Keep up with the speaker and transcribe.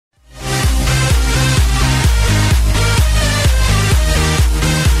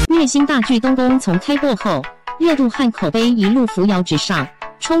新大剧《东宫》从开播后，热度和口碑一路扶摇直上，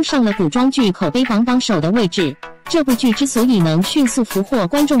冲上了古装剧口碑榜首的位置。这部剧之所以能迅速俘获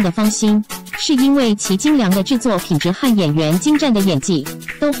观众的芳心，是因为其精良的制作品质和演员精湛的演技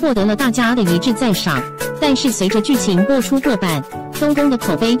都获得了大家的一致赞赏。但是随着剧情播出过半，东宫的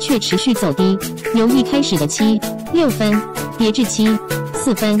口碑却持续走低，由一开始的7、6分跌至7、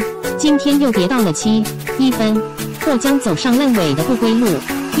4分，今天又跌到了7、1分，或将走上烂尾的不归路。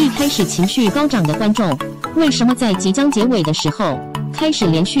一开始情绪高涨的观众，为什么在即将结尾的时候开始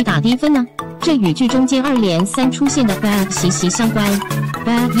连续打低分呢？这与剧中接二连三出现的 bug 息息相关。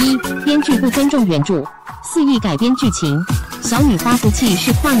bug 1，编剧不尊重原著，肆意改编剧情。小女花福气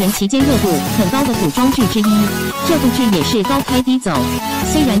是跨年期间热度很高的古装剧之一，这部剧也是高开低走，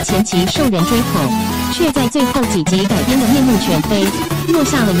虽然前期受人追捧，却在最后几集改编的面目全非，落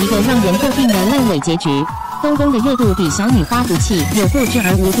下了一个让人诟病的烂尾结局。东宫的热度比小女花福气有过之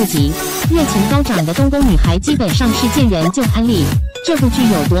而无不及，热情高涨的东宫女孩基本上是见人就安利。这部剧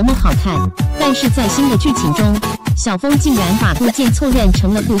有多么好看，但是在新的剧情中，小峰竟然把顾剑错认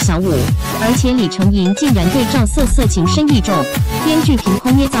成了顾小武，而且李成银竟然对赵瑟瑟情深意重，编剧凭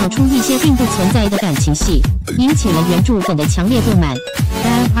空捏造出一些并不存在的感情戏，引起了原著粉的强烈不满。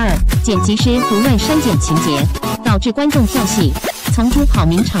2，剪辑师胡乱删减情节，导致观众跳戏，从猪跑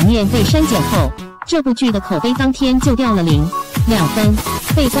名场面被删减后，这部剧的口碑当天就掉了0、2分，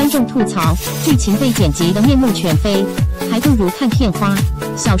被观众吐槽剧情被剪辑的面目全非，还不如看片花。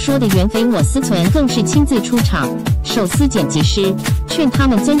小说的原匪我思存更是亲自出场手撕剪辑师，劝他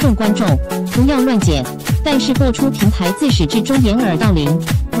们尊重观众，不要乱剪。但是播出平台自始至终掩耳盗铃，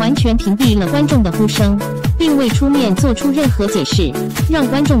完全屏蔽了观众的呼声，并未出面做出任何解释，让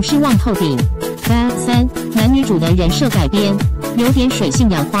观众失望透顶。3，男女主的人设改编有点水性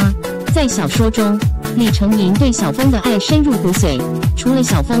杨花。在小说中，李成银对小峰的爱深入骨髓，除了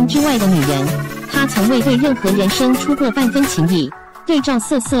小峰之外的女人，他从未对任何人生出过半分情意，对赵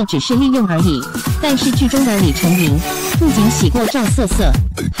瑟瑟只是利用而已。但是剧中的李成银不仅喜过赵瑟瑟，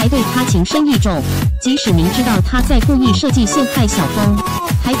还对她情深意重，即使明知道她在故意设计陷害小峰，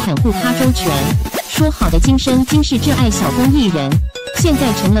还袒护她周全。说好的今生今世只爱小峰一人，现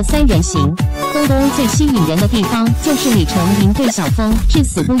在成了3人行。东宫最吸引人的地方就是李成银对小峰至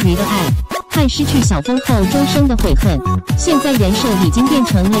死不渝的爱，和失去小峰后终生的悔恨。现在人设已经变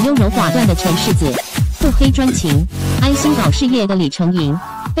成了优柔寡断的陈世子，腹黑专情，安心搞事业的李成银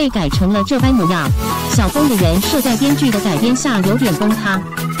被改成了这般模样。小峰的人设在编剧的改编下有点崩塌，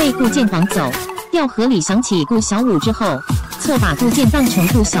被顾剑绑走，调河里想起顾小武之后，错把顾剑当成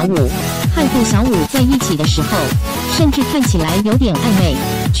顾小武，和顾小武在一起的时候，甚至看起来有点暧昧，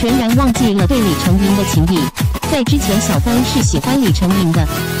全然忘记了对李成银的情谊。在之前小峰是喜欢李成银的，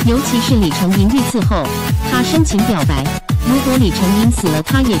尤其是李成银遇刺后，他深情表白，如果李成银死了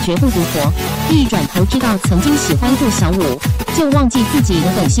他也绝不独活。一转头知道曾经喜欢顾小武，就忘记自己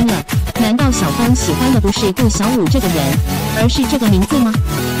的本心了。难道小峰喜欢的不是顾小武这个人，而是这个名字吗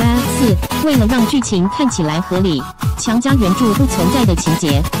？4，为了让剧情看起来合理，强加原著不存在的情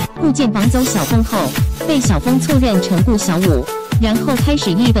节。顾剑绑走小峰后，被小峰错认成顾小武，然后开始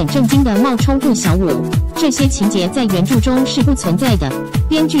一本正经的冒充顾小武，这些情节在原著中是不存在的。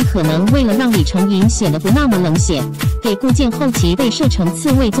编剧可能为了让李成银显得不那么冷血，给顾剑后期被设成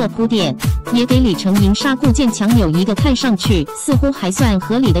刺猬做铺垫，也给李成银杀顾剑强有一个看上去似乎还算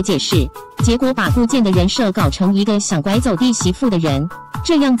合理的解释，结果把顾剑的人设搞成一个想拐走弟媳妇的人，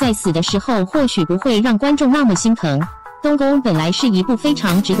这样在死的时候或许不会让观众那么心疼。东宫本来是一部非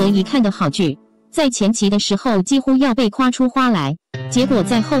常值得一看的好剧，在前期的时候几乎要被夸出花来，结果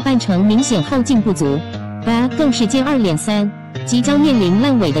在后半程明显后劲不足，更是接二连三，即将面临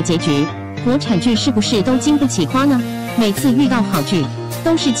烂尾的结局。国产剧是不是都经不起夸呢？每次遇到好剧，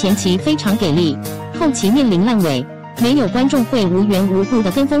都是前期非常给力，后期面临烂尾，没有观众会无缘无故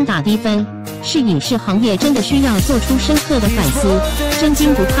的跟风打低分。是影视行业真的需要做出深刻的反思，真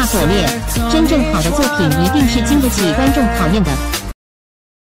金不怕火炼，真正好的作品一定是经得起观众考验的。